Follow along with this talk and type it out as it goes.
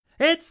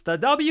It's the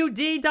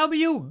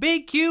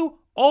WDW-BQ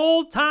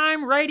Old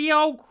Time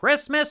Radio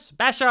Christmas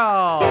Special!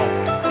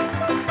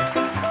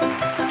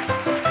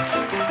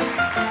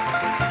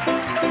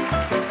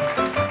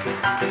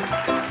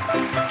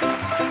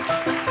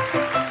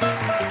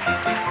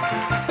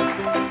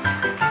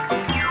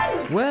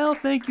 Well,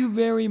 thank you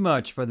very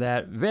much for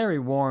that very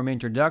warm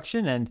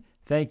introduction, and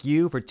thank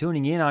you for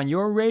tuning in on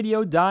your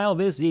radio dial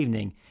this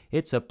evening.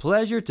 It's a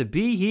pleasure to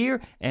be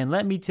here, and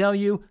let me tell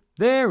you,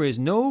 there is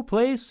no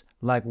place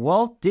like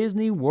Walt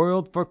Disney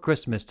World for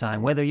Christmas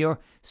time, whether you're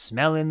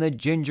smelling the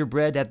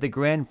gingerbread at the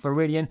Grand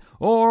Floridian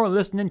or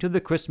listening to the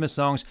Christmas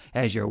songs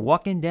as you're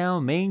walking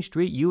down Main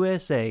Street,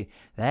 USA.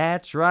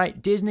 That's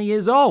right, Disney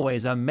is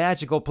always a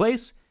magical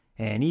place,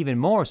 and even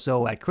more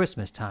so at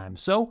Christmas time.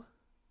 So,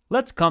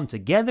 let's come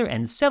together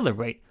and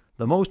celebrate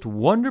the most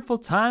wonderful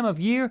time of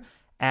year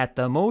at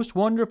the most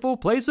wonderful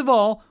place of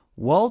all,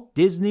 Walt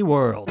Disney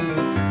World.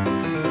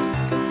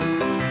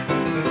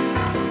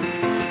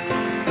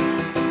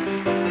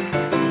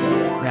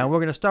 Now, we're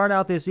going to start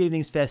out this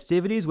evening's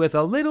festivities with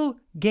a little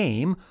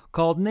game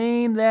called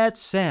Name That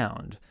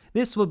Sound.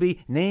 This will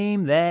be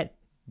Name That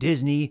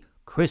Disney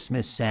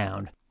Christmas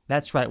Sound.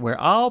 That's right, where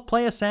I'll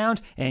play a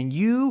sound and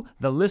you,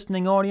 the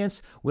listening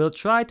audience, will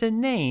try to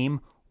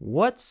name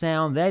what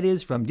sound that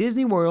is from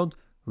Disney World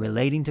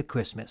relating to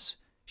Christmas.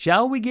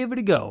 Shall we give it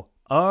a go?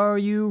 Are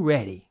you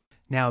ready?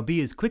 Now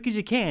be as quick as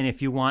you can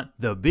if you want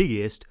the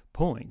biggest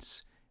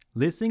points.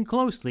 Listen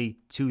closely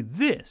to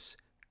this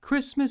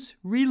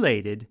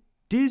Christmas-related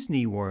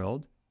Disney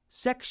World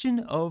section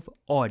of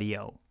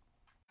audio.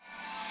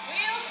 We'll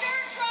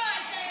sure try,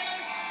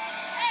 Sailor.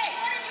 Hey,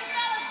 what did you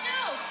fellas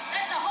do?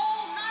 Let the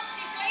whole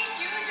Nazi fleet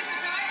use it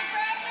for target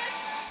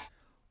practice?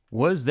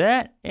 Was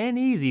that an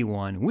easy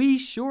one? We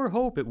sure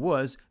hope it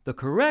was. The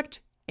correct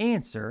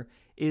answer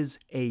is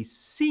a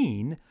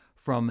scene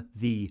from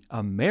the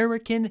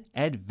American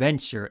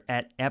Adventure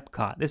at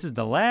Epcot. This is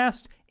the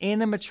last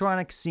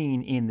animatronic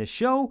scene in the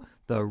show,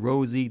 the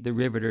Rosie the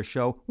Riveter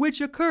show,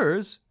 which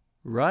occurs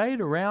right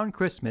around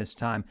Christmas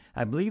time.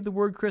 I believe the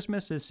word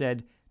Christmas is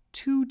said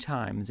 2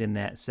 times in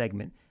that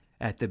segment.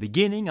 At the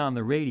beginning on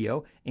the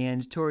radio,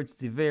 and towards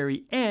the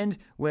very end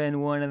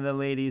when one of the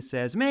ladies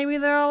says, maybe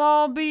they'll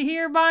all be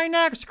here by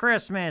next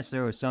Christmas,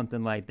 or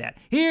something like that.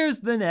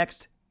 Here's the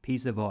next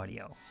piece of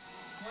audio.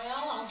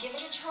 Well, I'll give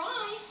it a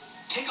try.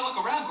 Take a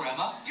look around,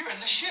 Grandma. You're in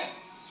the ship.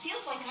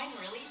 Feels like I'm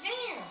really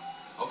there.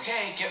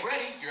 Okay, get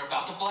ready. You're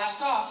about to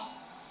blast off.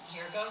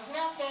 Here goes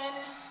nothing.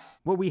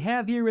 What we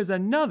have here is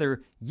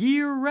another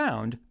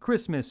year-round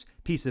Christmas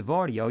piece of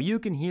audio. You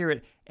can hear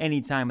it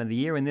any time of the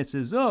year, and this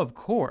is, of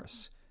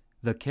course,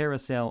 the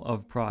Carousel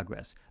of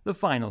Progress. The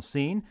final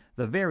scene,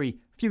 the very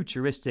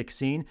futuristic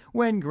scene,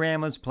 when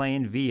Grandma's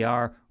playing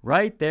VR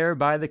right there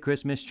by the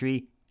Christmas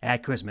tree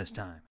at Christmas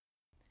time.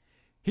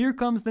 Here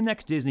comes the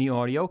next Disney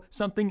audio,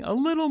 something a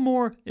little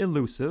more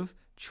elusive.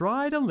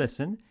 Try to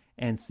listen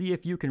and see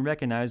if you can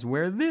recognize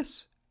where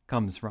this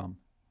comes from.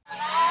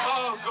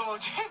 Oh,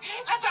 good.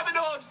 Let's have an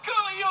old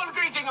Go-Yule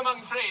greeting among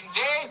friends,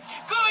 eh?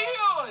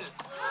 Go-Yule!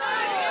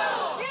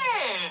 Go-Yule!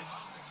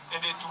 Yes!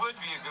 And it would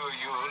be a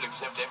Go-Yule,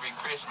 except every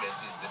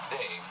Christmas is the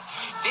same.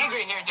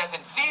 Sigrid here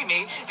doesn't see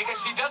me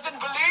because she doesn't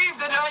believe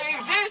that I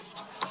exist.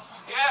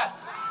 Yeah,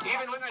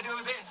 even when I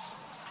do this.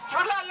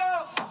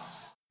 Toodaloo!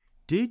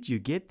 Did you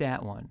get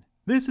that one?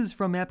 This is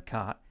from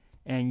Epcot,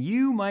 and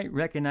you might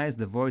recognize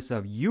the voice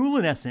of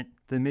Yulenescent,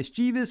 the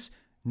mischievous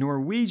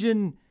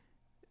Norwegian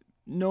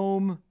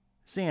gnome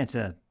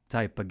Santa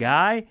type of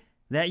guy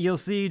that you'll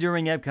see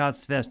during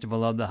Epcot's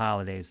Festival of the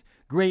Holidays.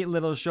 Great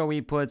little show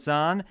he puts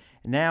on.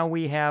 Now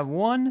we have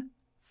one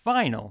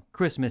final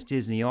Christmas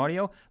Disney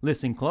audio.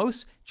 Listen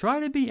close.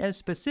 Try to be as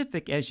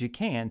specific as you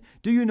can.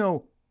 Do you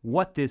know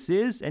what this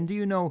is, and do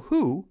you know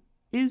who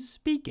is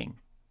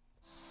speaking?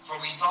 For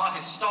we saw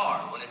his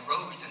star when it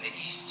rose in the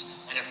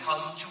east and have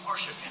come to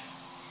worship him.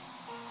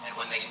 And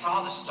when they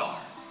saw the star,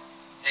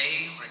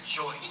 they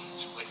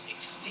rejoiced with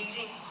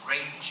exceeding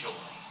great joy.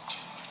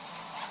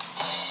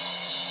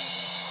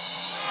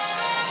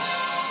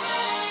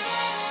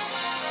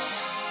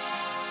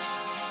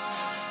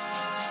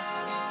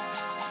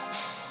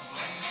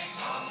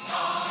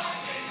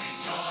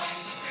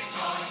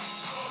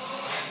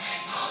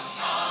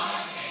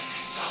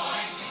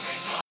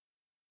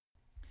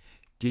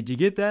 Did you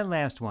get that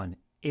last one?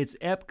 It's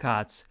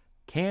Epcot's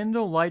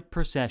Candlelight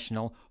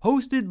Processional,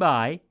 hosted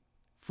by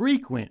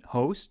frequent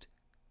host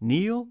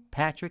Neil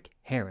Patrick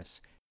Harris.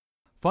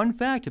 Fun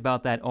fact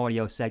about that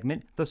audio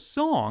segment, the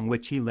song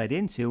which he led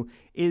into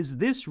is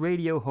this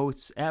radio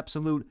host's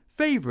absolute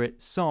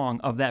favorite song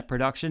of that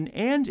production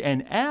and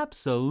an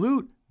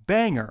absolute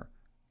banger.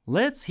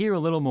 Let's hear a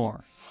little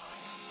more.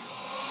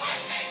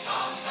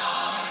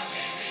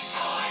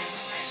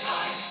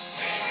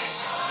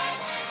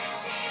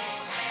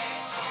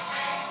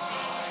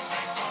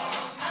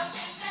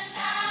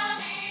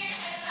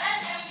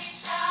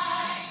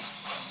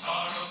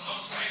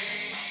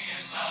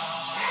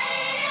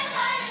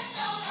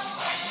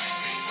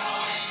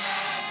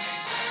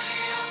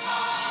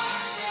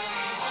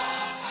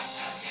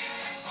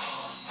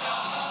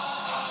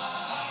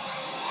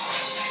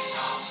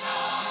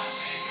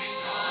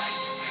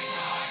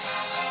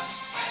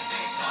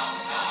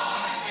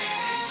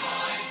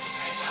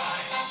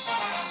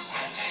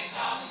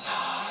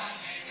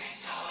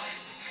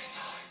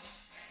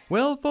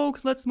 Well,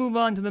 folks, let's move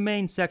on to the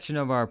main section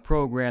of our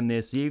program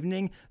this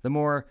evening, the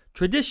more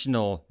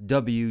traditional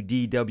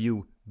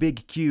WDW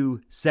Big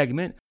Q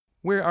segment,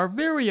 where our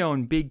very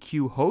own Big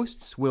Q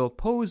hosts will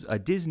pose a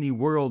Disney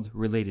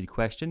World-related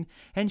question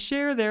and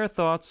share their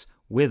thoughts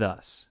with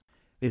us.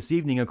 This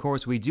evening, of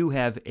course, we do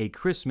have a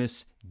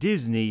Christmas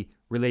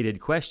Disney-related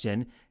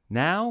question.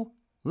 Now,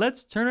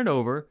 let's turn it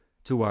over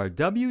to our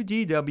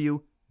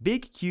WDW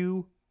Big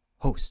Q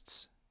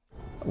hosts.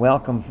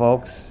 Welcome,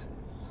 folks.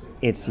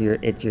 It's your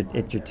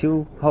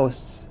two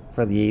hosts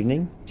for the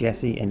evening,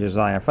 Jesse and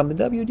Josiah from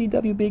the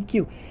WDW Big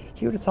Q,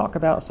 here to talk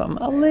about something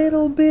a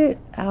little bit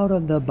out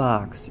of the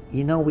box.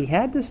 You know, we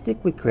had to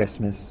stick with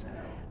Christmas.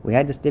 We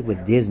had to stick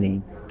with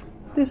Disney.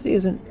 This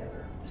isn't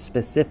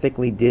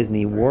specifically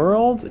Disney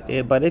World,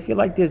 but if you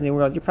like Disney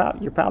World,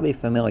 you're probably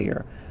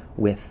familiar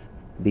with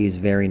these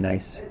very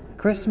nice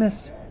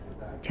Christmas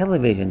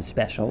television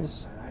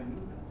specials.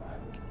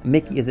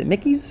 Is it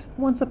Mickey's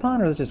Once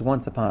Upon, or is it just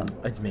Once Upon?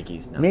 It's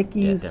Mickey's. No.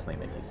 Mickey's, yeah,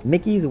 definitely Mickey's.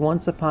 Mickey's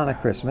Once Upon a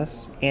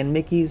Christmas and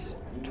Mickey's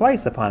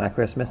Twice Upon a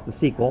Christmas, the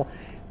sequel.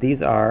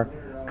 These are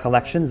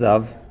collections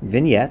of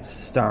vignettes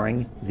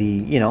starring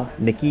the,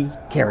 Mickey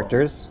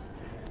characters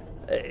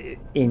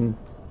in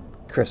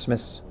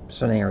Christmas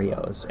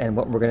scenarios. And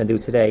what we're going to do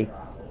today,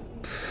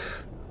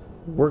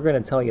 we're going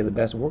to tell you the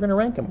best. We're going to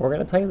rank them. We're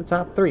going to tell you the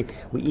top three.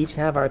 We each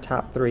have our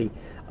top three.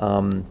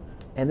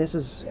 And this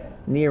is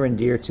near and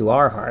dear to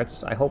our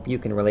hearts. I hope you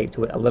can relate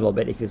to it a little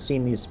bit. If you've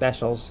seen these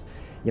specials,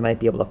 you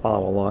might be able to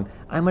follow along.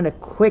 I'm going to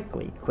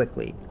quickly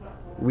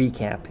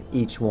recap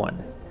each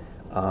one.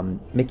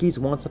 Mickey's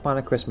Once Upon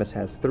a Christmas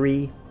has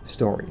 3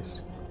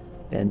 stories.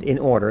 And in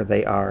order,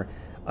 they are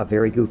A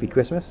Very Goofy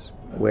Christmas,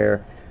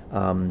 where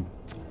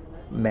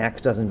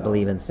Max doesn't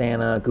believe in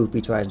Santa.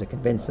 Goofy tries to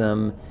convince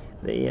him.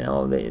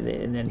 And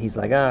then he's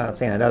like,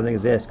 Santa doesn't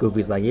exist.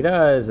 Goofy's like, he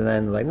does. And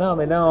then like, no,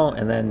 they don't.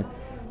 And then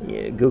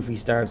Goofy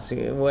starts, I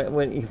don't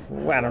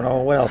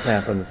know, what else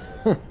happens?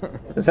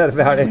 Is that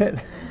about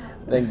it?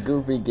 Then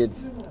Goofy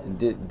gets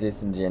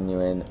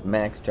disingenuous.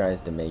 Max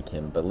tries to make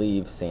him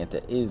believe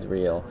Santa is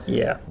real.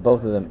 Yeah.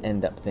 Both of them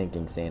end up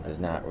thinking Santa's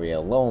not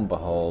real. Lo and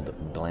behold,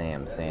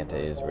 blam, Santa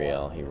is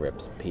real. He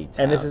rips Pete's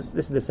and house.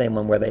 This is the same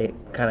one where they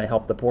kind of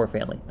help the poor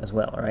family as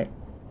well, right?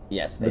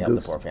 Yes, they help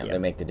the poor family. Yeah. They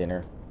make the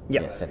dinner.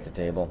 Yeah. Yeah, set the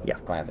table. Yeah.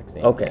 It's a classic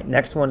scene. Okay, Yeah.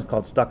 next one's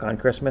called Stuck on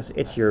Christmas.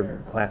 It's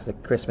your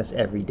classic Christmas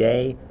Every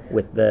Day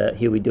with the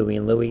Huey, Dewey,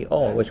 and Louie.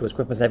 Oh, which was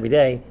Christmas Every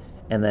Day.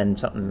 And then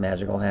something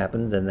magical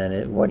happens, and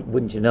then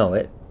wouldn't you know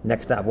it?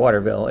 Next stop,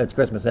 Waterville. It's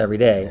Christmas Every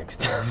Day.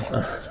 Next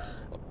time.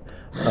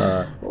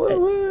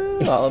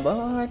 All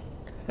aboard.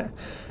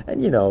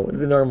 And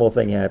the normal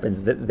thing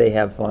happens. That they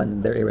have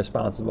fun, they're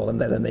irresponsible,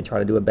 and then they try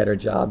to do a better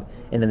job.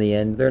 And in the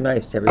end, they're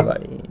nice to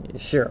everybody.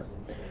 Sure.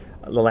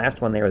 The last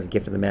one there is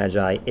Gift of the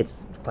Magi.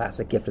 It's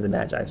classic Gift of the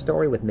Magi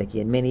story with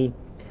Mickey and Minnie,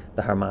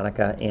 the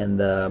harmonica, and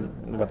the,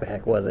 what the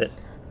heck was it?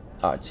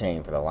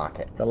 Chain for the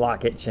locket. The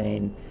locket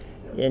chain.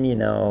 And,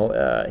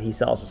 he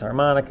sells his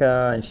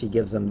harmonica, and she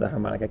gives him the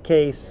harmonica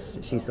case.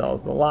 She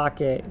sells the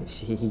locket.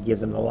 He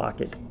gives him the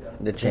locket.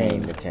 The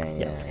chain,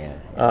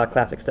 yeah.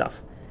 Classic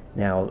stuff.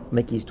 Now,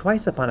 Mickey's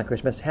Twice Upon a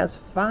Christmas has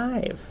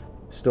 5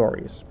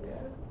 stories.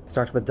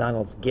 Starts with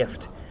Donald's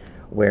Gift,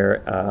 where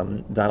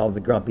Donald's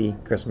a grumpy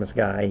Christmas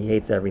guy. He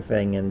hates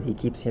everything, and he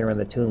keeps hearing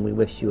the tune, "We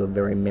wish you a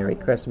very Merry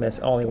Christmas."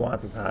 All he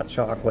wants is hot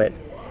chocolate.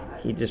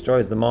 He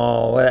destroys them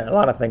all. A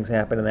lot of things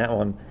happen in that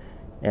one.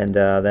 And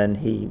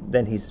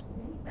then he's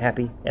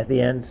happy at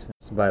the end.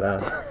 But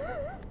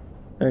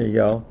there you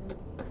go.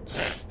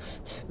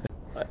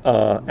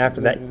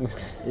 After that,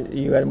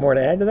 you had more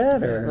to add to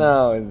that? Or?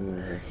 No,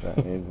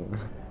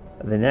 it's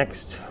The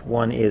next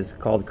one is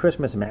called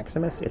Christmas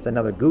Maximus. It's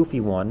another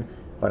Goofy one.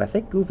 But I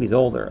think Goofy's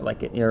older,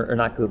 or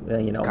not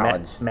Goofy.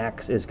 College.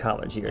 Max is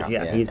college years.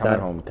 Yeah, he's coming got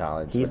home to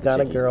college. He's with the got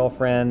a chickie.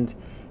 girlfriend.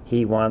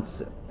 He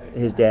wants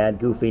his dad,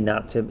 Goofy,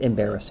 not to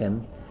embarrass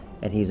him,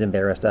 and he's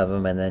embarrassed of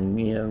him. And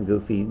then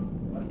Goofy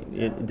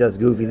does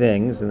Goofy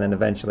things, and then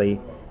eventually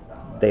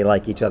they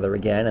like each other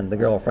again. And the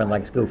girlfriend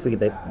likes Goofy.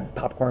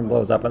 Popcorn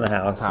blows up in the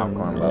house.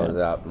 Popcorn blows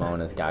up.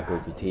 Mona's got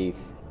goofy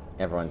teeth.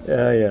 Everyone's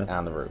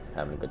on the roof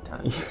having a good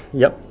time.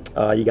 Yep.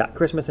 You got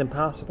Christmas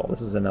Impossible. This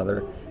is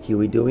another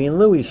Huey, Dewey, and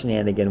Louie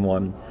shenanigan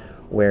one,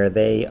 where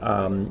they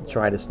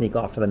try to sneak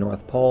off to the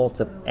North Pole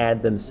to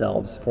add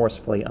themselves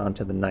forcefully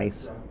onto the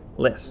nice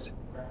list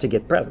to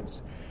get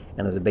presents.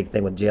 And there's a big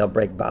thing with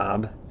Jailbreak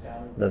Bob,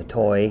 the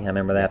toy. I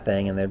remember that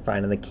thing. And they're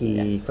finding the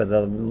key for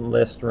the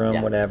list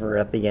room, whatever.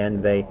 At the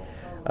end, they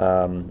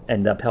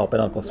end up helping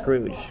Uncle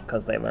Scrooge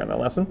because they learn the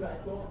lesson.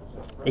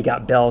 You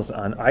got Bells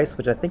on Ice,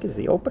 which I think is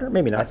the opener.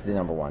 Maybe not. That's the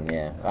number one,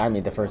 yeah. I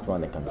mean, the first one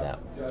that comes out.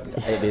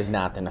 It is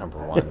not the number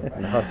one.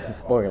 No,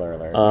 spoiler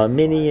alert.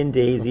 Minnie and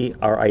Daisy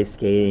are ice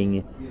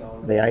skating.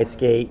 They ice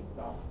skate.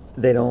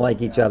 They don't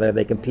like each other.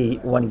 They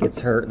compete. One gets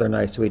hurt. They're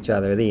nice to each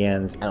other. The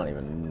end. I don't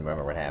even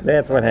remember what happened.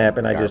 That's what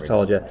happened. I just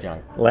told you.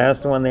 Junk.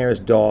 Last one there is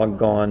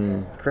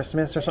Doggone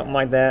Christmas or something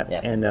like that.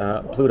 Yes. And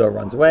Pluto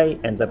runs away,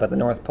 ends up at the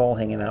North Pole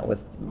hanging out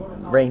with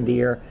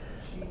reindeer.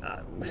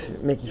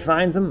 Mickey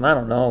finds him. I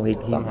don't know.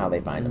 Somehow they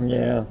find him.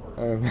 Yeah.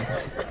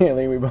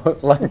 Clearly, we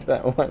both liked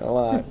that one a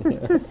lot.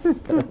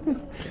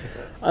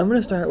 I'm going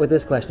to start with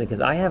this question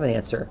because I have an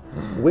answer.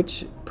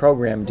 Which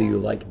program do you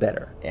like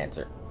better?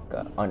 Answer.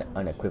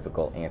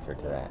 Unequivocal answer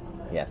to that.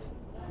 Yes.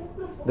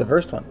 The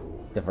first one.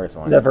 The first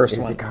one. The first is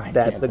one. The correct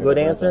That's the good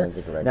The first one answer. is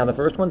the correct Now, the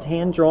answer. first one's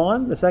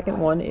hand-drawn. The second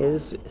one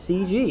is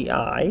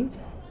CGI.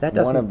 That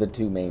doesn't... One of the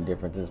two main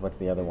differences. What's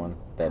the other one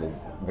that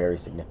is very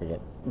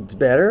significant? It's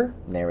better?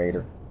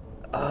 Narrator.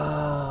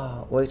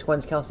 Oh, which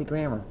one's Kelsey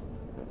Grammer?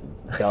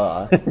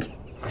 Duh.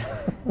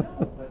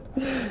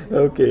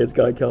 Okay, it's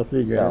got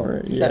Kelsey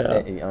Grammer.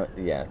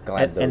 Yeah.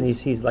 Glad And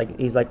those. he's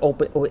like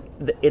open. Oh,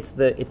 it's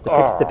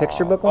the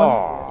picture book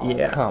one.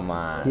 Yeah. Come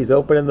on. He's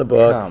opening the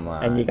book, Come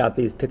on. and you got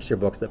these picture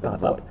books that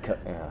pop up.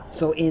 Yeah.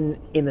 So in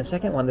the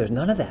second one, there's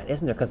none of that,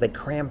 isn't there? Because they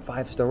cram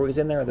 5 stories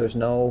in there. There's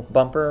no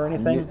bumper or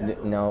anything.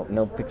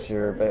 No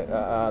picture, but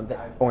the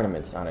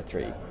ornaments on a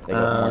tree. They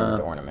go ornament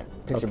to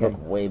ornament. Picture okay.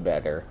 book way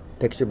better.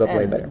 Picture book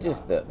way And better.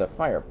 Just the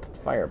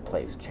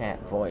fireplace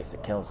chat voice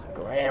of Kelsey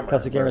Grammer.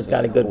 Kelsey Grammer's versus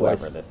got a good whoever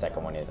voice. The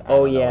second one is. I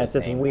Oh don't know yeah, his it's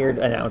this name. weird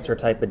announcer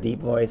type of deep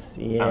voice.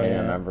 Yeah. I don't even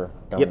remember.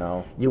 Don't Yep.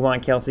 know. You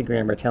want Kelsey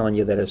Grammer telling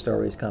you that a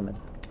story's coming.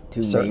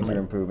 Two Certainly. major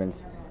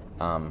improvements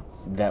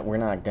that we're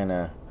not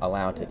gonna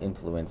allow to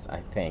influence, I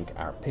think,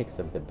 our picks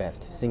of the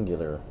best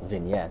singular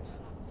vignettes.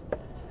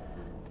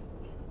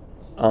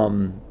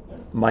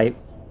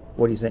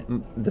 What do you say?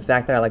 The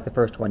fact that I like the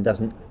first one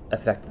doesn't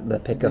affect the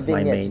pick The of my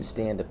vignettes main. should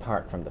stand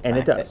apart from the And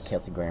it fact does. that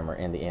Kelsey Grammer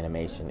and the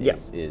animation Yep.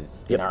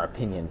 is Yep. in our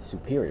opinion,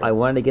 superior. I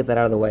wanted to get that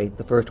out of the way.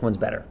 The first one's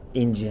better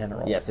in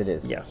general. Yes, it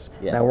is. Yes.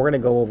 Yes. Now we're gonna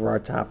go over our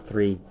top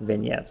 3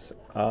 vignettes.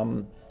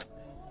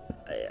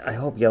 I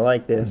hope you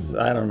like this.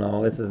 I don't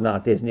know. This is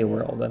not Disney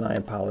World, and I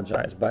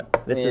apologize, but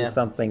this Yeah. is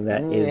something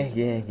that is.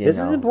 you This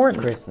is know,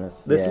 important.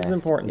 Christmas. This yeah. is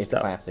important it's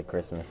stuff. classic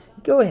Christmas.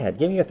 Go ahead.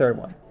 Give me a third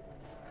one.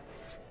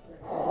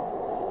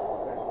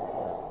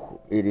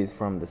 It is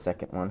from the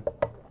second one.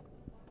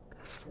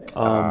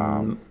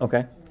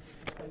 Okay.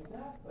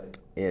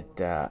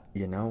 It,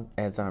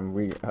 as I'm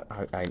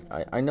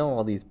I know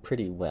all these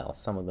pretty well,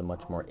 some of them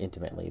much more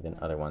intimately than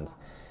other ones,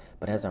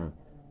 but as I'm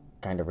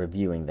kind of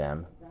reviewing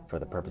them for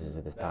the purposes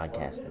of this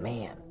podcast,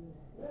 man,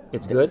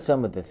 It's good.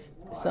 some of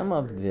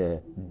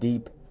the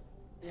deep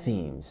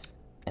themes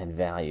and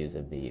values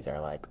of these are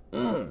like,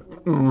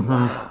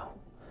 wow.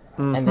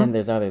 And then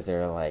there's others that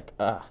are like,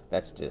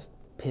 that's just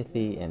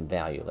pithy and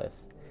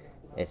valueless.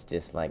 It's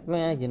just like,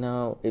 man,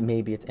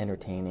 maybe it's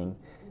entertaining,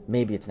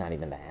 maybe it's not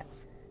even that.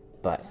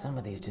 But some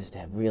of these just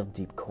have real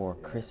deep core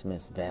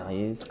Christmas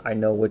values. I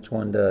know which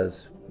one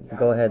does.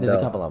 Go ahead. There's though.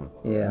 a couple of them.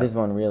 Yeah. This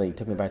one really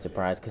took me by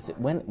surprise because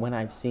when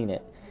I've seen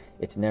it,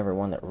 it's never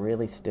one that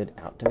really stood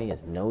out to me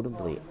as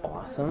notably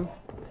awesome.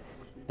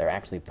 There are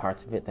actually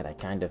parts of it that I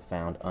kind of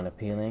found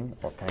unappealing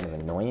or kind of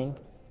annoying.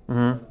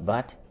 Mm-hmm.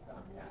 But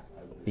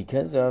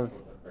because of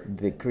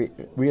the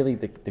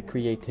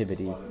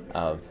creativity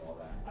of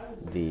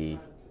the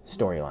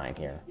storyline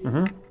here,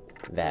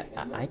 that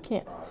I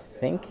can't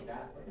think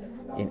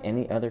in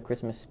any other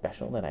Christmas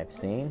special that I've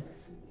seen.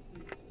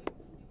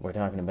 We're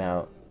talking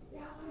about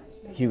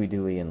Huey,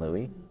 Dewey, and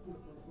Louie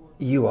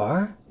You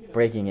are?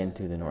 breaking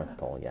into the North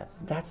Pole, yes.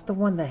 That's the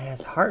one that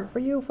has heart for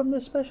you from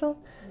this special?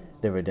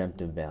 The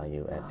redemptive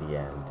value at the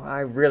end.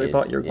 I really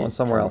thought you were going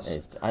somewhere else.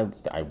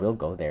 I will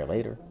go there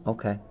later,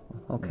 Okay.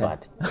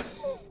 but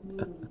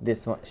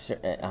this one,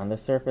 on the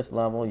surface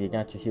level, you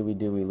got your Huey,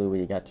 Dewey, Louie,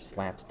 you got your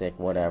slapstick,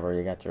 whatever,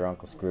 you got your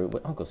Uncle Scrooge.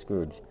 Uncle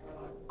Scrooge,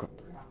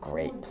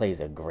 plays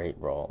a great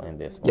role in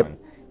this Yep. one.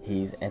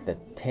 He's at the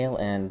tail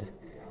end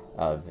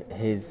of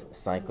his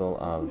cycle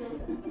of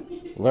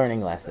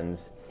learning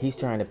lessons. He's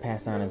trying to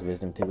pass on his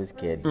wisdom to his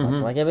kids,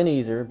 much like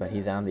Ebenezer, but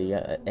he's on the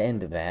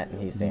end of that,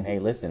 and he's saying, hey,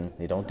 listen,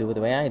 you don't do it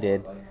the way I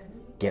did.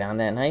 Get on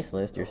that nice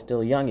list. You're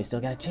still young. You still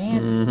got a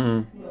chance.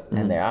 And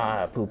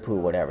they're, poo-poo,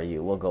 whatever.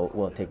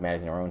 We'll take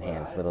matters in our own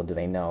hands. Little do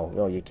they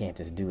know, you can't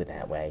just do it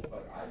that way.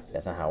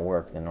 That's not how it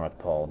works in the North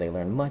Pole. They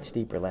learn much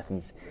deeper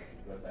lessons.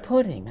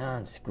 Putting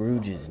on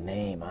Scrooge's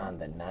name on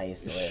the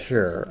nice list.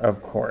 Sure,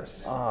 of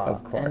course.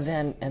 Of course.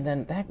 And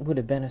then that would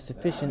have been a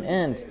sufficient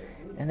end.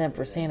 And then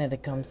for Santa to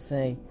come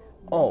say,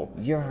 "Oh,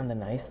 you're on the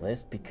nice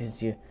list because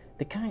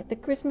the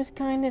Christmas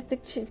kindness, the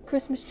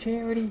Christmas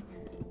charity,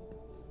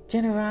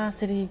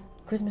 generosity,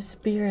 Christmas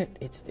spirit.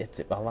 It's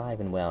alive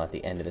and well at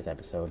the end of this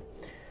episode."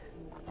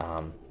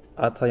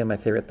 I'll tell you my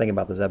favorite thing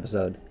about this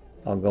episode.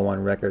 I'll go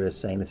on record as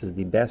saying this is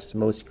the best,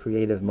 most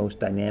creative, most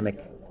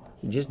dynamic,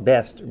 just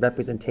best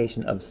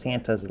representation of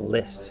Santa's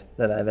list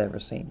that I've ever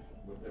seen.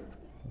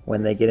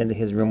 When they get into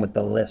his room with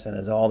the list and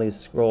there's all these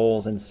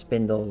scrolls and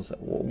spindles,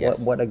 Yes.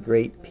 what a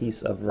great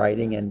piece of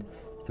writing and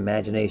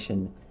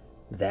imagination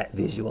that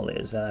visual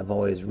is. And I've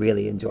always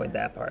really enjoyed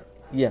that part.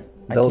 Yeah.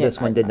 Though this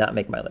one did not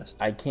make my list.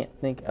 I can't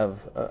think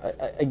of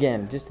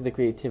again just the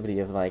creativity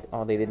of like,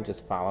 they didn't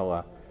just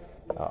follow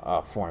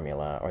a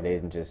formula, or they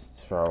didn't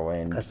just throw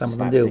in 'Cause some of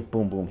them do. slapstick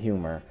boom boom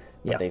humor.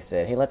 But Yeah. they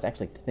said, hey, let's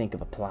actually think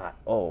of a plot.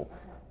 Oh,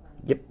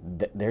 Yep.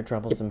 they're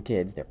troublesome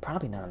kids. They're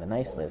probably not on the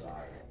nice list.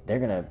 They're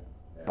gonna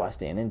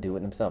bust in and do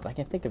it themselves. I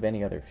can't think of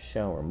any other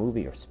show or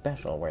movie or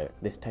special where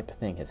this type of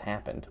thing has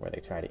happened, where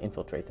they try to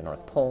infiltrate the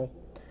North Pole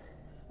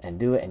and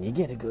do it, and you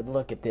get a good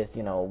look at this,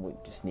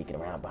 just sneaking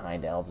around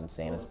behind elves and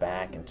Santa's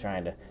back and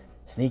trying to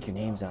sneak your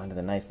names onto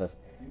the nice list.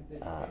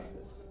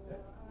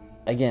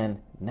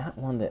 Again, not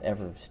one that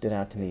ever stood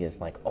out to me as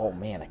like, oh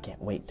man, I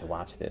can't wait to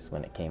watch this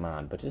when it came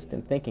on, but just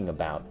in thinking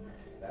about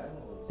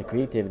the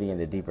creativity and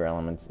the deeper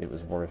elements, it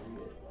was worth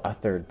a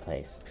third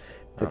place.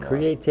 The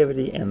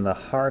creativity and the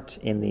heart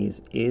in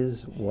these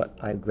is what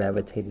I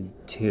gravitated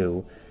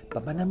to,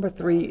 but my number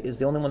 3 is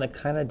the only one that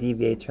kind of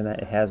deviates from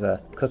that. It has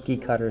a cookie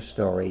cutter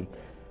story,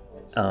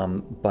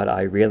 but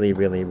I really,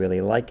 really,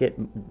 really like it.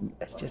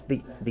 It's just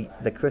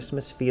the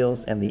Christmas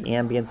feels and the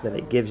ambience that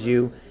it gives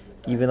you.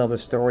 Even though the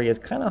story is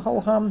kind of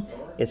ho-hum,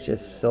 it's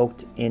just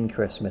soaked in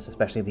Christmas,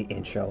 especially the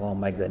intro. Oh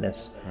my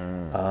goodness.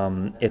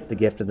 It's the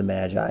gift of the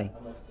Magi.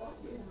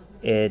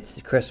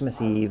 It's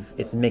Christmas Eve.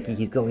 It's Mickey.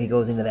 He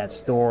goes into that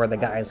store. The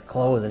guy's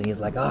closed, and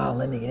he's like, "Oh,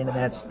 let me get into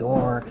that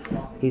store."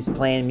 He's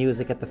playing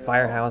music at the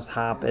Firehouse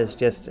Hop. It's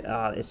just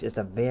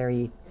a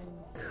very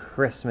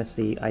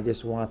Christmassy. I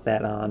just want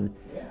that on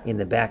in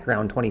the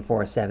background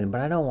 24/7. But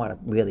I don't want to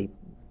really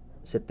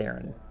sit there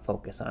and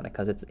focus on it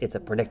because it's a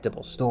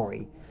predictable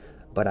story.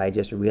 But I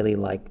just really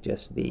like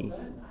just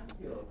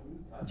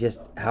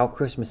how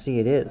Christmassy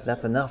it is.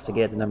 That's enough to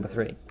get it to number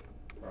 3.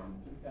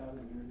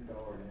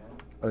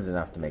 It was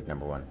enough to make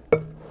number 1.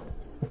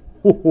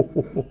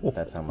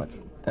 That's how much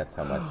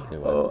it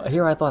was.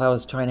 Here I thought I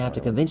was trying to have to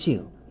convince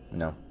you.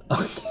 No.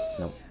 Okay.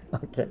 No.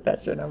 Okay,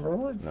 that's your number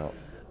 1. No.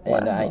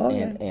 Wow,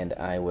 And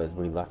I was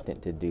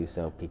reluctant to do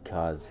so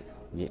because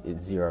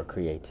it's zero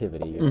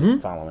creativity. You're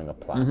just following a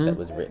plot that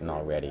was written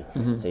already.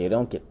 So you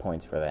don't get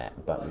points for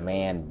that. But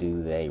man,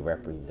 do they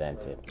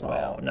represent it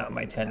well. Oh, not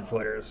my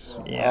 10-footers.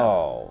 Yeah.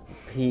 Oh,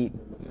 Pete.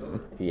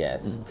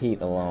 Yes,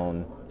 Pete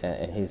alone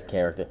and his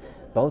character.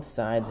 Both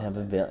sides have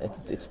a villain.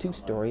 It's 2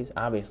 stories.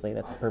 Obviously,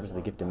 that's the purpose of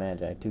the Gift of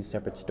Magi. 2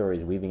 separate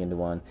stories weaving into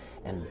one.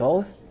 And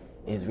both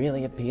is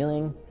really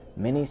appealing.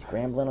 Minnie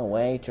scrambling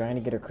away, trying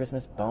to get her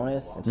Christmas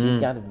bonus. And she's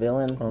got a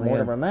villain,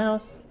 Mortimer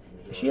Mouse.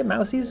 Is she at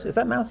Mousie's? Is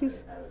that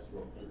Mousie's?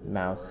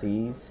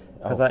 Mousie's.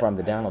 From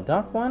the Donald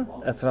Duck one?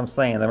 That's what I'm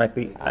saying. There might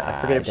be.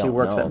 I forget if she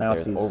works at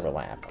Mousie's. There's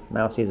overlap.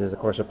 Mousie's is, of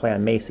course, a play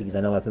on Macy's.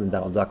 I know that's in the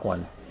Donald Duck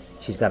one.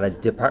 She's got a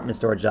department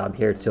store job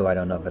here, too. I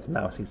don't know if it's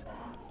Mousie's.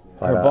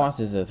 But, her boss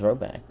is a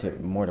throwback to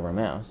Mortimer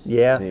Mouse.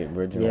 Yeah. The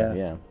original.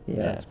 Yeah,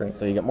 that's great.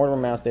 So you got Mortimer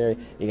Mouse there.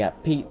 You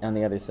got Pete on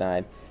the other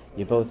side.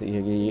 You both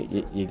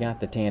you got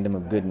the tandem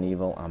of good and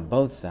evil on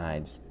both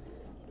sides,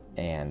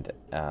 and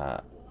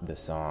the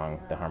song,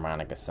 the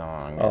harmonica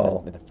song,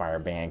 and the fire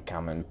band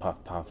coming,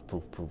 puff puff,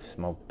 poof poof,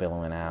 smoke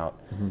billowing out.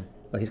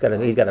 Well, he's got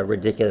a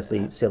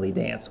ridiculously silly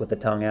dance with the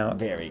tongue out.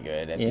 Very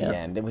good at the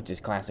end, which is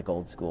classic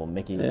old school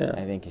Mickey. Yeah.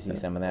 I think you see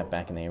some of that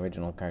back in the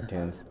original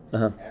cartoons.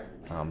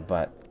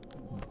 But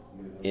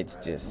it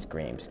just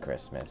screams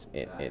Christmas.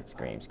 It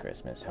screams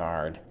Christmas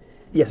hard.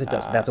 Yes, it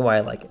does. That's why I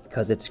like it,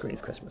 because it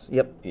screams Christmas.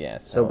 Yep. Yeah.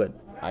 So good.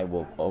 I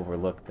will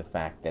overlook the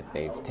fact that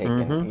they've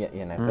taken, if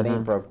it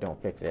ain't broke, don't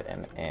fix it,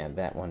 and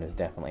that one is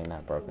definitely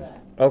not broken.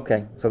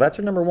 Okay, so that's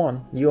your number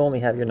 1. You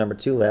only have your number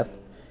 2 left.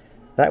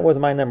 That was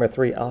my number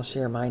 3. I'll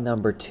share my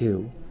number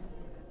 2,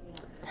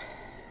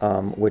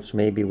 which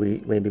maybe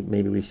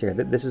we share.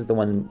 This is the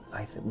one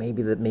I think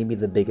maybe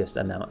the biggest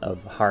amount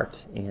of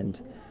heart and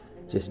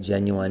just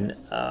genuine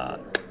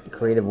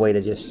creative way to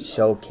just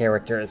show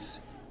characters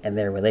and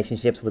their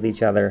relationships with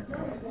each other.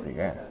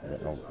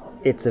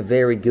 It's a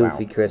very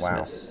goofy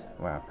Christmas.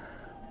 Wow.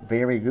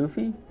 Very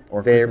goofy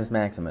or Christmas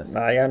Maximus?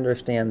 I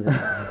understand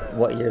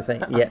what you're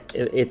thinking. Yeah,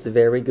 it's a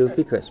very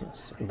goofy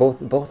Christmas.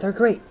 Both are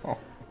great.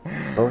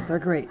 Both are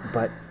great,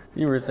 but...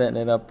 You were setting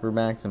it up for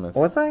Maximus.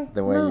 Was I?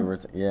 The way you were...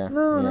 Yeah.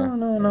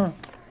 No.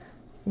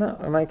 No,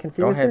 am I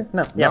confused Go ahead.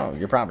 here? No,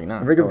 you're probably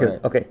not. Very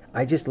good. Okay,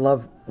 I just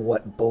love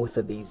what both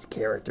of these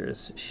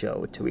characters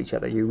show to each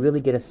other. You really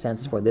get a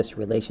sense for this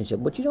relationship,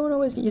 which you don't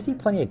always get. You see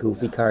plenty of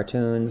goofy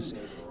cartoons.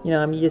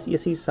 You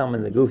see some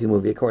in the Goofy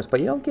movie, of course, but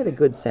you don't get a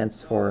good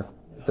sense for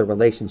the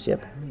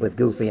relationship with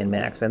Goofy and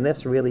Max, and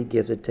this really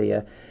gives it to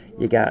you.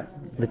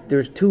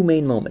 There's 2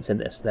 main moments in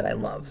this that I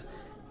love,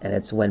 and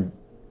it's when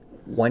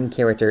one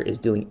character is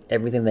doing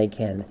everything they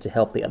can to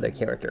help the other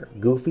character.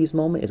 Goofy's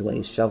moment is when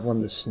he's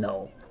shoveling the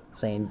snow,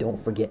 saying,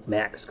 "Don't forget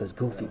Max," because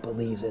Goofy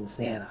believes in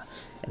Santa,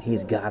 and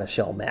he's got to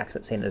show Max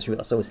that Santa's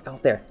real. So he's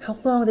out there. How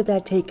long did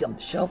that take him,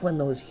 shoveling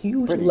those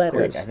huge Pretty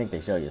letters? Quick. I think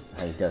they show you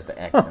how he does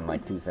the X in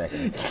like 2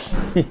 seconds.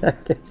 Yeah, I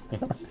guess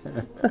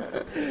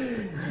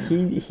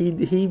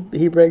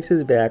he breaks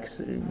his back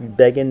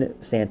begging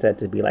Santa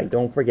to be like,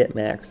 "Don't forget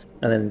Max,"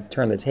 and then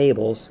turn the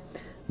tables.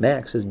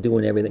 Max is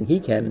doing everything he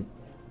can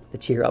to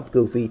cheer up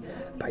Goofy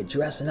by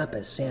dressing up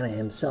as Santa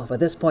himself.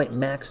 At this point,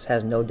 Max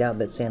has no doubt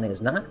that Santa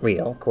is not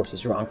real. Of course,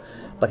 he's wrong.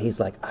 But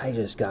he's like, I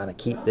just gotta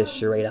keep this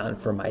charade on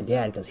for my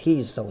dad because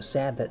he's so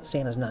sad that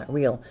Santa's not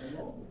real.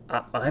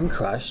 I'm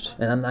crushed,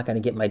 and I'm not going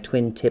to get my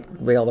twin-tip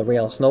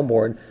rail-to-rail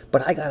snowboard,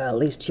 but I got to at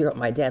least cheer up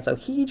my dad. So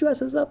he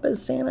dresses up as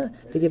Santa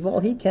to give all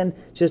he can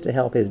just to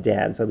help his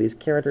dad. So these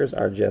characters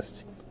are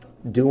just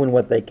doing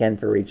what they can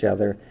for each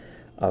other.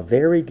 A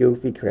very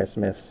goofy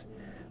Christmas.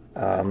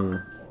 And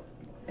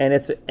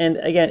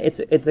again,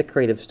 it's a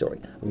creative story.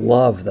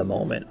 Love the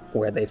moment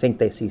where they think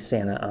they see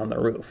Santa on the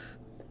roof.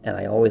 And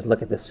I always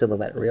look at the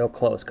silhouette real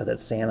close because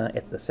it's Santa,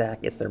 it's the sack,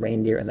 it's the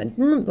reindeer, and then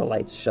the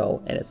lights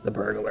show, and it's the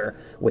burglar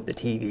with the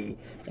TV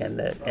and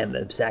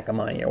the sack of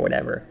money or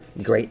whatever.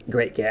 Great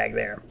gag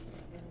there.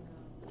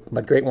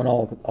 But great one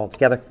all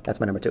together. That's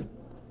my number 2.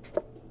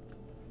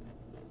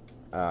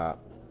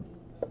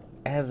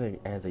 As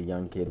a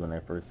young kid, when I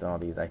first saw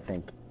these, I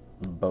think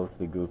both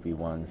the goofy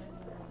ones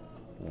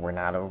were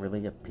not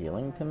overly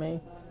appealing to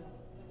me.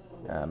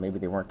 Maybe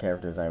they weren't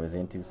characters I was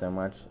into so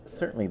much.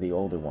 Certainly the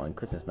older one,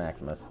 Christmas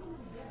Maximus,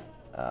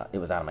 it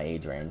was out of my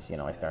age range. You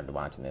know, I started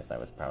watching this, I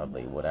was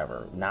probably,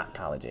 not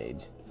college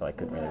age, so I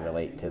couldn't really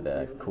relate to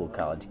the cool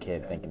college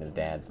kid thinking his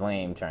dad's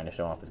lame, trying to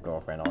show off his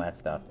girlfriend, all that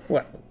stuff.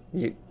 Well,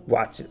 you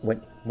watch it.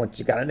 Once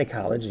you got into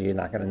college, you're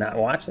not going to not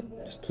watch it.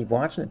 Just keep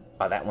watching it.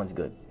 Oh, that one's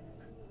good.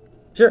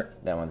 Sure.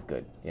 That one's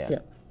good, yeah. Yeah.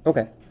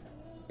 Okay.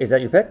 Is that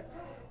your pick?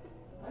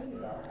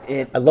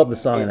 I love the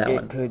song in that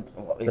one.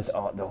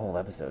 The whole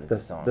episode is the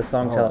song. The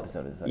song tells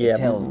yeah, it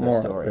tells more,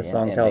 the story. The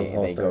song tells the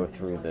whole story. They go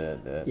through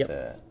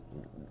the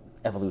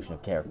evolution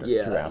of characters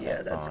throughout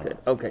that song. Yeah, that's good.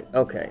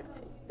 Okay.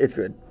 It's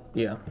good.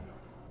 Yeah.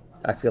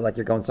 I feel like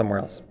you're going somewhere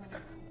else.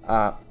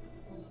 I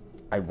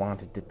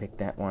wanted to pick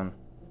that one,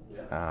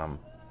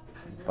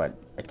 but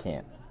I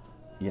can't.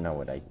 You know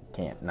what I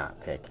can't not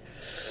pick.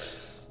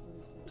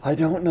 I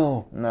don't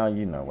know. No,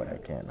 you know what I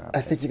can't not pick.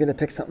 I think you're going to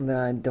pick something that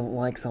I don't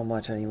like so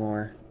much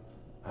anymore.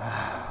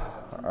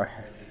 Are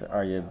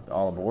you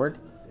all aboard?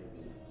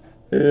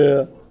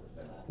 Yeah.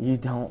 You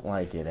don't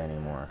like it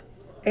anymore.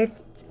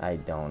 I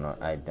don't know.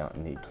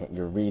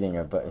 You're reading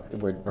a book.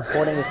 We're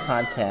recording this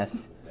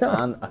podcast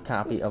on a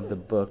copy of the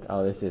book.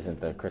 Oh, this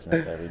isn't the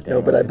Christmas Every Day.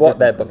 No, but I bought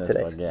that book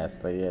today. Yes,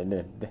 but yeah,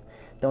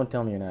 don't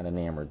tell me you're not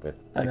enamored with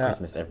the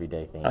Christmas Every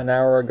Day thing. An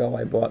hour ago,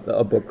 I bought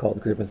a book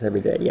called Christmas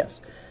Every Day.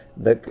 Yes.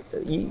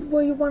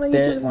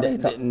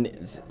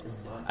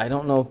 I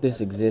don't know if this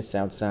exists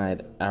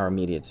outside our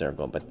immediate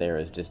circle, but there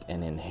is just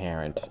an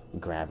inherent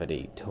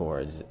gravity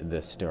towards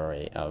the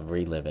story of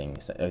reliving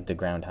the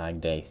Groundhog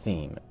Day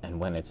theme.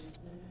 And when it's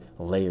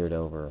layered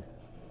over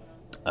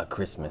a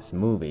Christmas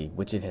movie,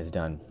 which it has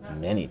done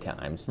many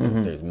times,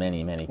 there's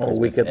many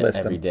Christmas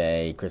Every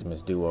Day,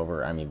 Christmas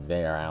Do-Over. I mean,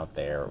 they are out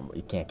there.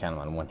 You can't count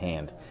them on one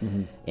hand.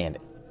 And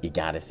you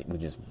gotta see.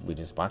 We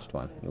just watched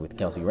one with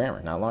Kelsey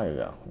Grammer not long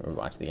ago. We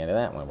watched the end of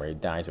that one where he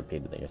dies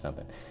repeatedly or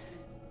something.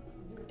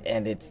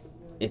 And it's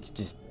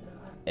just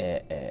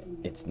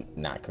it's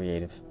not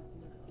creative.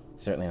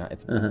 Certainly not.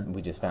 It's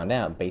we just found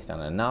out based on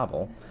a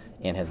novel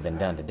and has been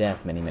done to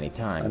death many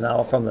times. A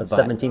novel from the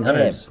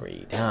 1700s.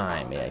 Every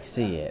time I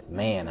see it,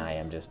 man, I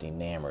am just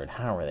enamored.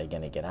 How are they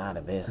going to get out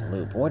of this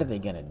loop? What are they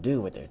going to do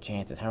with their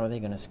chances? How are they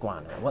going to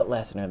squander it? What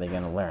lesson are they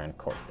going to learn? Of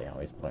course, they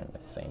always learn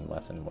the same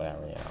lesson,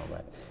 whatever,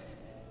 but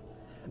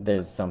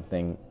there's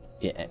something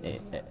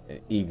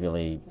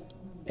eagerly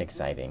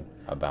exciting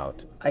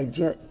about.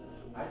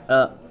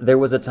 There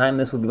was a time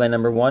this would be my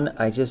number 1.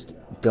 I just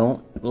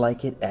don't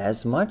like it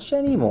as much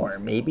anymore.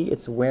 Maybe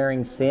it's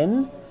wearing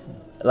thin.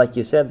 Like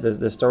you said,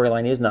 the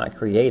storyline is not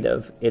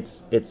creative.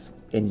 It's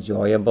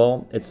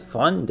enjoyable. It's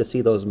fun to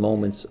see those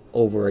moments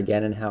over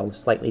again and how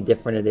slightly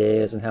different it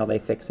is and how they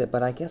fix it.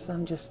 But I guess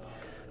I'm just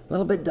a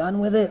little bit done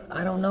with it.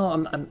 I don't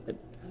know.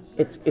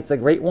 It's a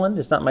great one.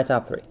 It's not my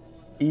top 3.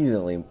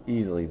 Easily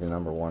the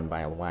number 1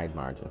 by a wide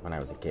margin when I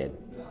was a kid.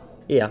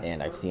 Yeah.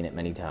 And I've seen it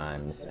many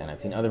times, and I've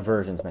seen other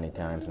versions many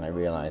times, and I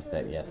realized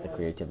that, yes, the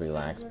creativity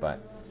lacks, but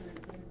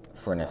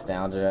for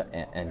nostalgia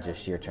and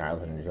just sheer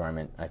childhood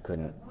enjoyment, I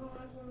couldn't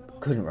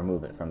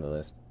remove it from the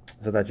list.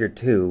 So that's your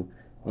 2.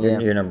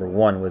 Your number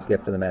 1 was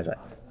Gift of the Magi.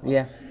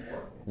 Yeah.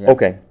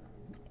 Okay.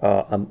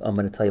 I'm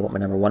going to tell you what my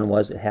number 1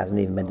 was. It hasn't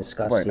even been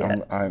discussed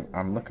yet.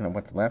 I'm looking at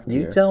what's left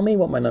here. You tell me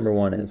what my number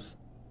 1 is.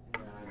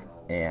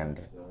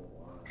 And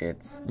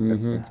it's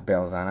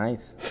Bells on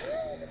Ice.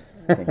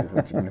 I think is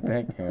what you're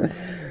gonna pick.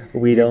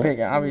 We don't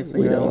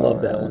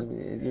love that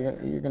one.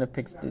 You're gonna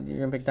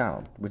pick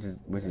Donald, which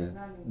is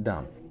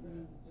dumb.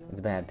 It's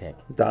a bad pick.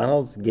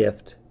 Donald's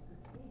Gift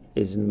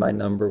is my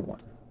number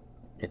 1.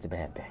 It's a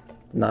bad pick.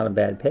 Not a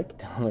bad pick.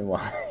 Tell me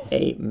why.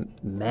 A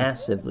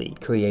massively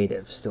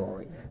creative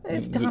story.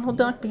 It's Donald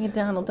Duck being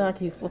Donald Duck.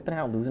 He's flipping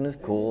out, losing his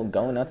cool,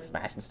 going nuts,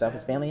 smashing stuff.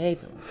 His family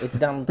hates him. It's a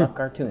Donald Duck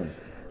cartoon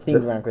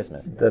themed around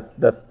Christmas.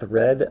 The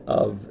thread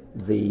of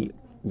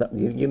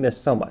you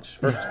missed so much.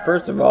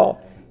 First of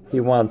all, he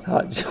wants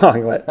hot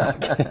chocolate.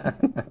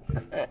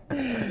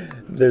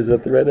 There's a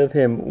thread of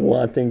him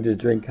wanting to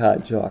drink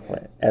hot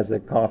chocolate as a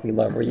coffee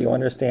lover. You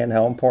understand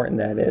how important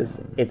that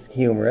is. It's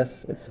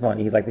humorous. It's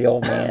funny. He's like the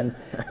old man.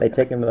 They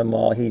take him to the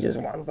mall. He just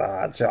wants the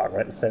hot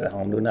chocolate and sit at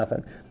home, do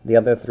nothing. The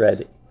other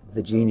thread,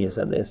 the genius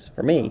of this,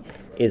 for me,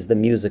 is the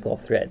musical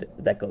thread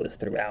that goes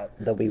throughout.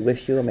 The We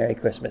Wish You a Merry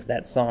Christmas.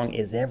 That song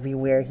is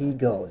everywhere he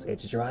goes.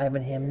 It's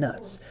driving him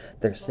nuts.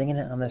 They're singing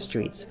it on the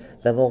streets.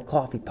 The little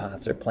coffee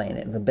pots are playing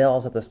it. The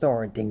bells at the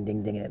store are ding,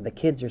 ding, ding it. The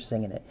kids are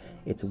singing it.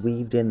 It's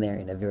weaved in there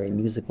in a very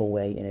musical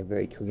way, in a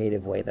very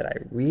creative way that I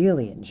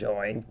really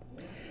enjoyed.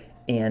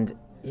 And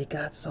you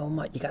got so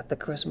much. You got the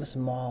Christmas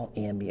mall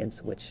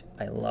ambience, which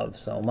I love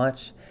so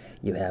much.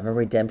 You have a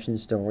redemption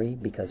story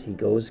because he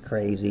goes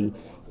crazy.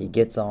 He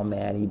gets all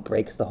mad. He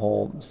breaks the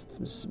whole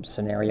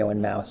scenario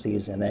in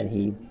Mousie's, and then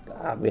he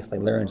obviously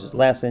learns his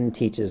lesson,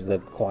 teaches the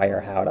choir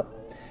how to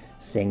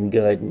sing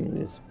good, and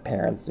his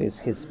parents,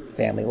 his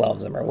family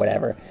loves him or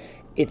whatever.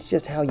 It's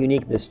just how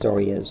unique this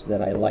story is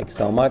that I like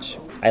so much.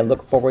 I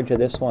look forward to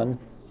this one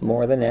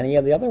more than any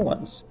of the other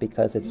ones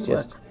because it's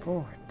just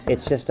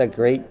a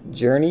great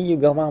journey you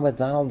go on with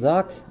Donald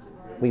Duck.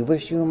 We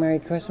wish you a Merry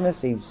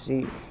Christmas. You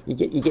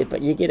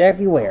get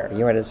everywhere.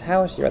 You're at his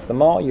house. You're at the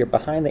mall. You're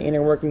behind the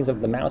inner workings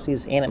of the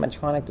Mousie's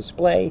animatronic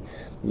display.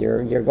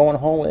 You're going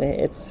home.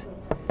 It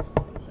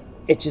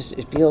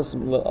feels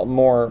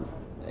more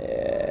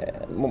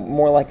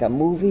like a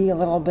movie a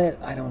little bit.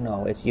 I don't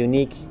know. It's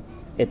unique.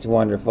 It's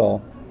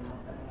wonderful.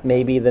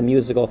 Maybe the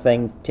musical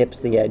thing tips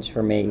the edge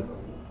for me.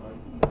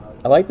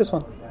 I like this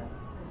one.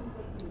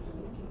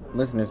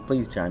 Listeners,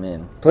 please chime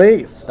in.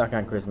 Please. Stuck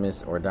on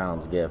Christmas or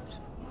Donald's Gift.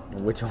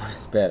 Which one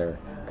is better?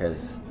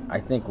 Because I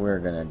think we're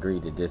going to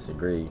agree to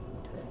disagree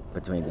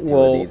between the two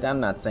of these. I'm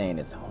not saying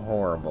it's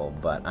horrible,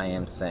 but I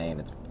am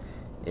saying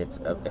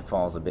it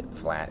falls a bit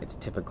flat. It's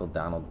typical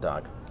Donald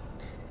Duck.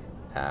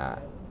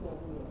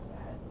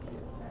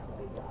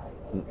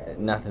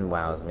 Nothing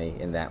wows me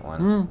in that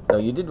one. Though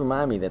you did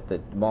remind me that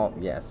the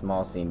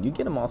mall scene. You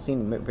get a mall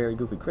scene in Very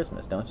Goofy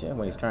Christmas, don't you?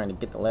 When he's trying to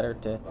get the letter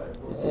to.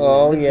 The same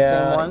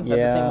one.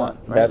 That's the same one,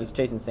 right? He's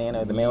chasing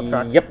Santa, the mail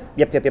truck. Yep.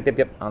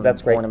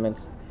 That's great.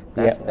 Ornaments.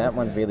 That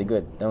one's really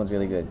good. That one's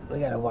really good. We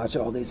gotta watch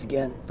all these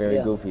again.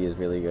 Very Goofy is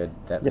really good.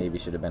 That maybe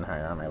should have been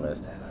higher on my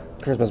list.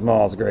 Christmas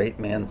Mall's great,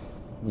 man.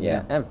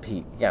 Yeah, and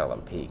Pete. You gotta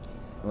love Pete.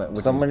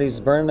 Somebody's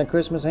burning a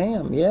Christmas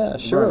ham. Yeah,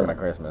 sure. Burning my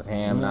Christmas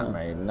ham, not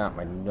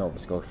my Nova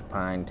Scotia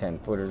pine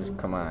 10-footers.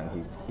 Come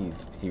on,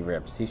 he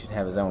rips. He should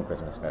have his own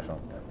Christmas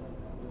special.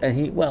 And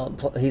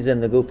he's in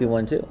the Goofy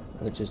one too,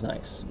 which is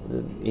nice.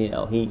 You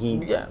know, he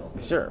yeah,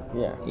 sure,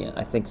 yeah. Yeah,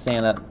 I think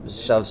Santa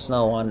shoved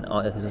snow on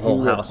his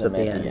whole house at the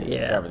end.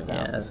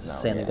 Yeah,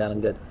 Santa got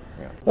him good.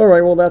 Yeah. All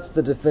right, well, that's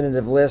the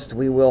definitive list.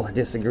 We will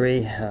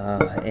disagree,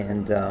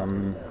 and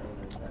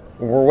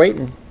we're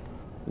waiting.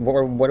 What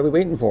are we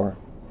waiting for?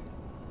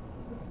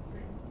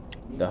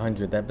 The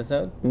 100th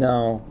episode?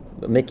 No,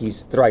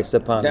 Mickey's Thrice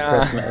Upon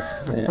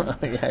Christmas. Yeah.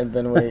 I've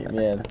been waiting,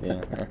 yes,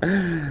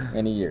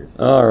 many years.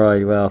 All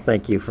right, well,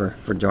 thank you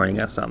for joining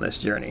us on this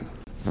journey.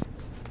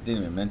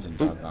 Didn't even mention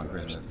Doggone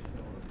Christmas.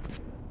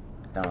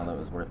 I don't know if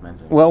it was worth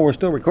mentioning. Well, we're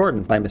still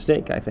recording by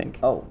mistake, I think.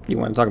 Oh. You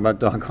want to talk about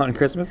Doggone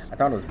Christmas? I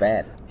thought it was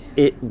bad.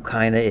 It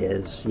kind of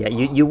is. Yeah,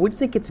 you would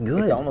think it's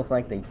good. It's almost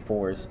like they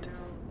forced...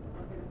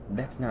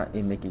 That's not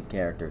in Mickey's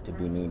character to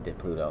be mean to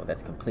Pluto.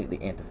 That's completely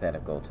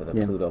antithetical to the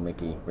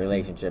Pluto-Mickey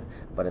relationship.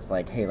 But it's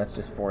like, hey, let's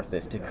just force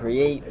this to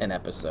create an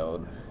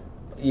episode.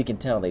 You can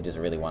tell they just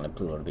really wanted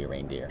Pluto to be a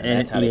reindeer. And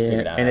that's how they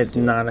figured out. And it's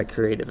not a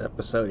creative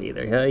episode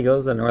either. He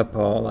goes to the North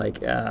Pole,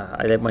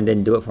 that one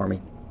didn't do it for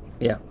me.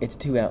 Yeah. It's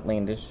too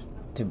outlandish,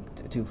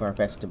 too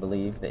far-fetched to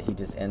believe that he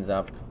just ends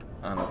up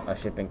on a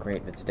shipping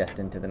crate that's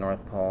destined to the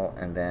North Pole,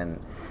 and then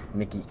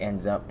Mickey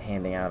ends up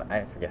handing out,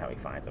 I forget how he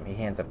finds him, he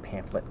hands a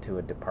pamphlet to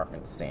a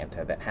department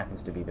Santa that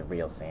happens to be the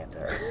real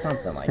Santa, or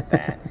something like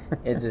that.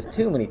 It's just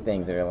too many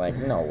things that are like,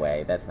 no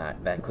way, that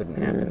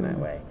couldn't happen that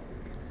way.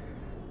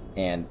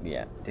 And,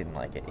 yeah, didn't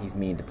like it. He's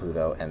mean to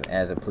Pluto, and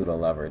as a Pluto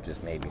lover, it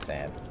just made me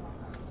sad.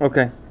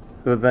 Okay.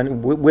 So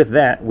then, with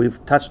that,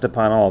 we've touched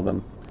upon all of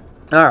them.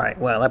 All right,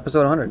 well,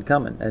 episode 100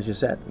 coming, as you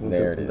said.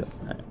 There it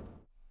is.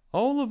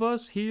 All of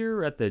us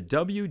here at the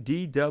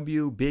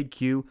WDW Big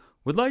Q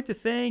would like to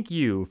thank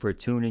you for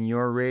tuning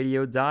your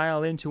radio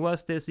dial into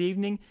us this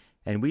evening,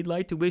 and we'd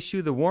like to wish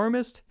you the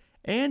warmest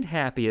and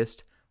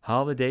happiest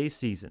holiday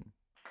season.